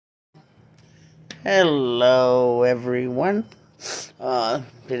Hello, everyone. Did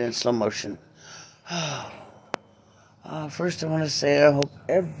in slow motion. First, I want to say I hope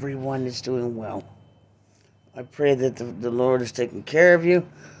everyone is doing well. I pray that the Lord is taking care of you.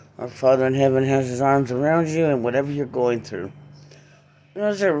 Our Father in heaven has his arms around you and whatever you're going through. You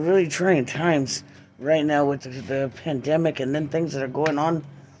know, those are really trying times right now with the pandemic and then things that are going on.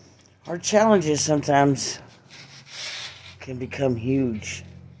 Our challenges sometimes can become huge.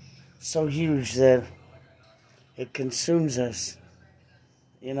 So huge that it consumes us.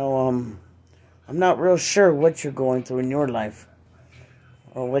 You know, I'm not real sure what you're going through in your life,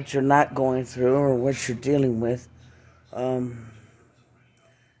 or what you're not going through, or what you're dealing with. I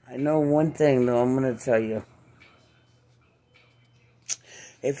know one thing, though, I'm going to tell you.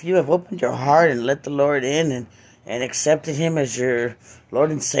 If you have opened your heart and let the Lord in and accepted him as your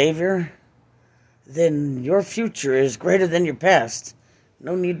Lord and Savior, then your future is greater than your past.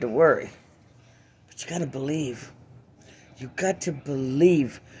 No need to worry. But you got to believe. You got to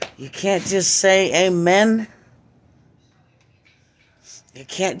believe. You can't just say amen. You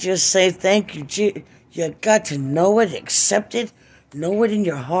can't just say thank you. You got to know it, accept it, know it in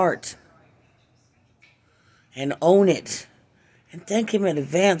your heart. And own it. And thank him in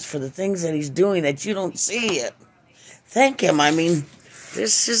advance for the things that he's doing that you don't see yet. Thank him. I mean,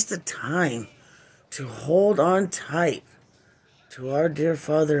 this is the time to hold on tight to our dear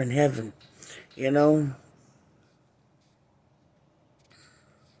Father in heaven. You know,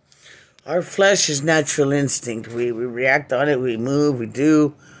 our flesh is natural instinct. We react on it, we move, we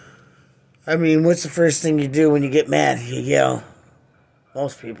do. I mean, what's the first thing you do when you get mad? You yell.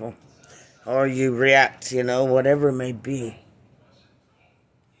 Most people. Or you react, you know, whatever it may be.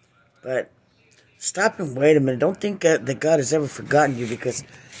 But stop and wait a minute. Don't think that God has ever forgotten you, because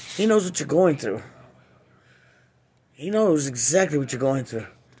he knows what you're going through. He knows exactly what you're going through.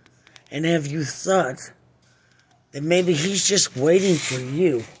 And have you thought that maybe he's just waiting for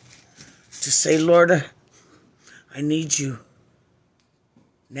you to say, Lord, I need you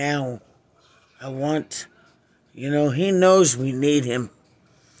now. I want, you know, he knows we need him.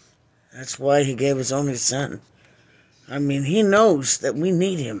 That's why he gave his only son. I mean, he knows that we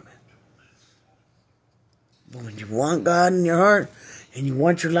need him. But when you want God in your heart, and you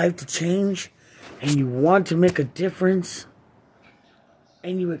want your life to change, and you want to make a difference,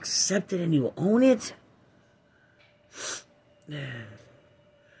 and you accept it and you own it,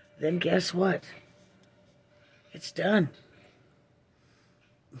 then guess what? It's done.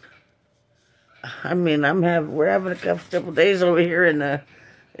 I mean, we're having a couple days over here, and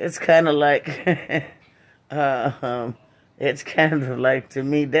it's kind of like, it's kind of like, to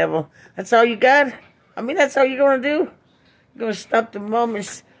me, devil, that's all you got? I mean, that's all you're going to do? You're going to stop the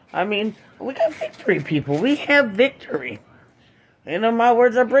moments? I mean, we got victory, people. We have victory. You know, my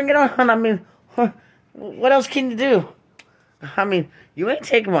words, I bring it on. I mean, what else can you do? I mean, you ain't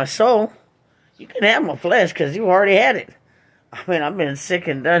taking my soul. You can have my flesh, because you already had it. I mean, I've been sick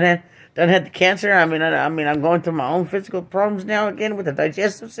and done had the cancer. I mean, I'm going through my own physical problems now again with the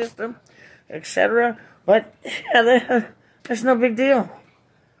digestive system, etc. But yeah, that's no big deal,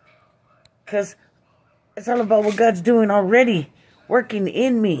 because it's all about what God's doing already, working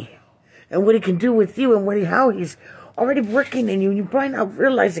in me, and what he can do with you, and how he's already working in you. You might not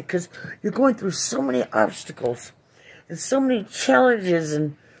realize it, because you're going through so many obstacles and so many challenges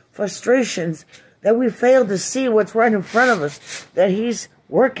and frustrations that we fail to see what's right in front of us, that he's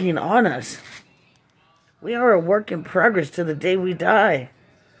working on us. We are a work in progress to the day we die.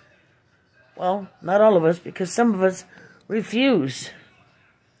 Well, not all of us, because some of us refuse.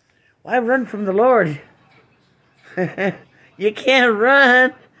 Why run from the Lord? You can't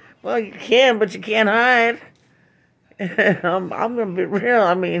run. Well, you can, but you can't hide. I'm going to be real.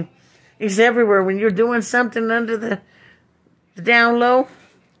 I mean, he's everywhere. When you're doing something under the down low,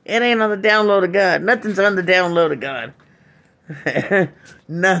 it ain't on the down low to God. Nothing's on the down low to God.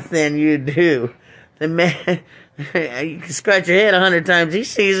 Nothing you do. The man, you can scratch your head 100 times. He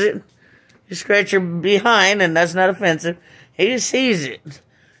sees it. You scratch your behind, and that's not offensive. He sees it.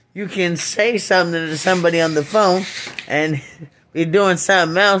 You can say something to somebody on the phone and be doing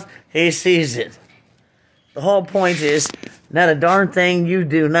something else. He sees it. The whole point is, not a darn thing you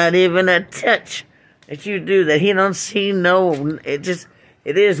do, not even a touch that you do that he don't see. No, it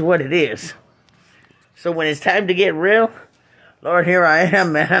is what it is. So when it's time to get real, Lord, here I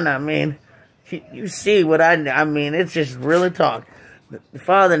am, man. I mean, you see what I mean, it's just really talk. The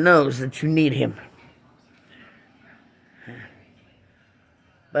Father knows that you need him.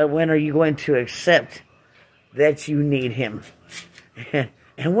 But when are you going to accept that you need him?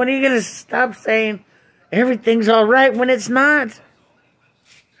 And when are you going to stop saying everything's all right when it's not?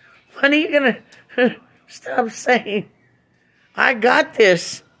 When are you going Stop saying, I got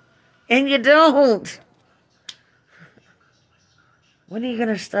this, and you don't. When are you going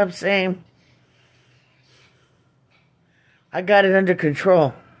to stop saying, I got it under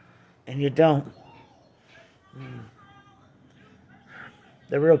control, and you don't?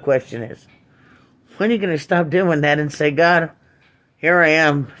 The real question is, when are you going to stop doing that and say, God, here I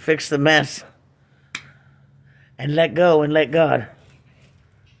am, fix the mess, and let go and let God?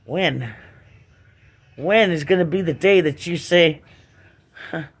 When? When is going to be the day that you say,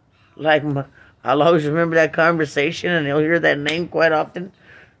 like, I'll always remember that conversation, and you'll hear that name quite often.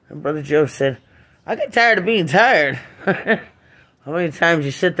 And Brother Joe said, I get tired of being tired. How many times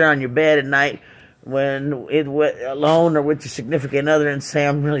you sit there on your bed at night when alone or with your significant other and say,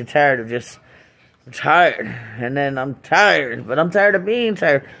 I'm really tired of I'm tired. And then I'm tired, but I'm tired of being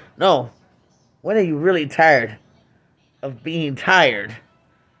tired. No. When are you really tired of being tired?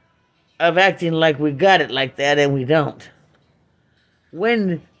 Of acting like we got it like that and we don't?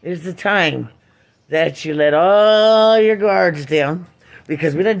 When is the time that you let all your guards down?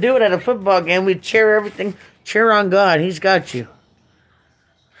 Because we didn't do it at a football game. We cheer everything. Cheer on God. He's got you.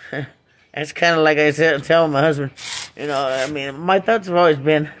 That's kind of like I said, tell my husband. You know, I mean, my thoughts have always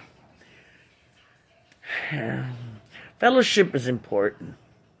been, fellowship is important.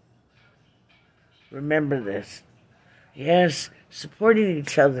 Remember this. Yes, supporting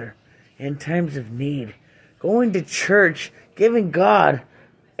each other in times of need. Going to church, giving God.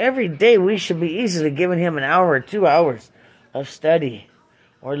 Every day we should be easily giving Him an hour or 2 hours of study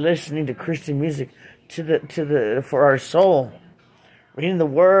or listening to Christian music for our soul. Reading the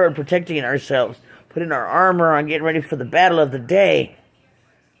Word, protecting ourselves, putting our armor on, getting ready for the battle of the day.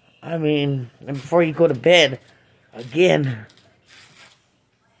 I mean, and before you go to bed, again.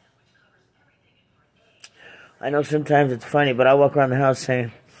 I know sometimes it's funny, but I walk around the house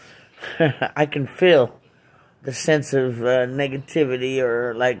saying, I can feel the sense of negativity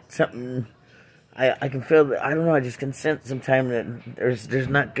or like something. I can feel that, I don't know, I just can sense sometimes that there's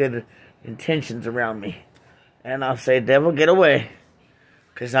not good intentions around me. And I'll say, devil, get away.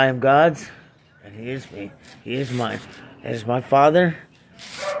 Because I am God's, and He is me. He is mine. He is my Father.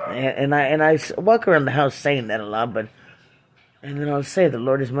 And I walk around the house saying that a lot, and then I'll say, the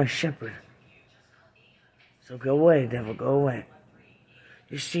Lord is my shepherd. So go away, devil, go away.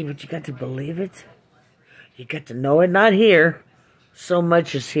 You see, but you got to believe it. You got to know it. Not here so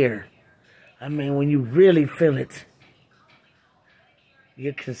much as here. I mean, when you really feel it,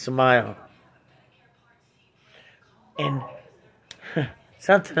 you can smile. And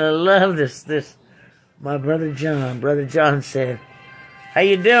something I love this. My Brother John said, how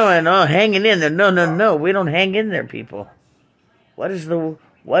you doing? Oh, hanging in there. No. We don't hang in there, people. What is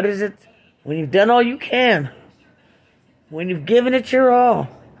it? When you've done all you can. When you've given it your all.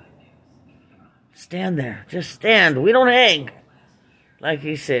 Stand there. Just stand. We don't hang. Like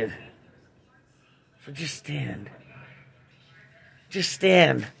he said. So just stand. Just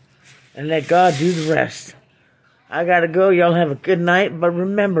stand. And let God do the rest. I gotta go. Y'all have a good night. But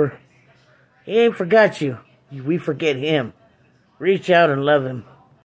remember, He ain't forgot you. We forget Him. Reach out and love Him.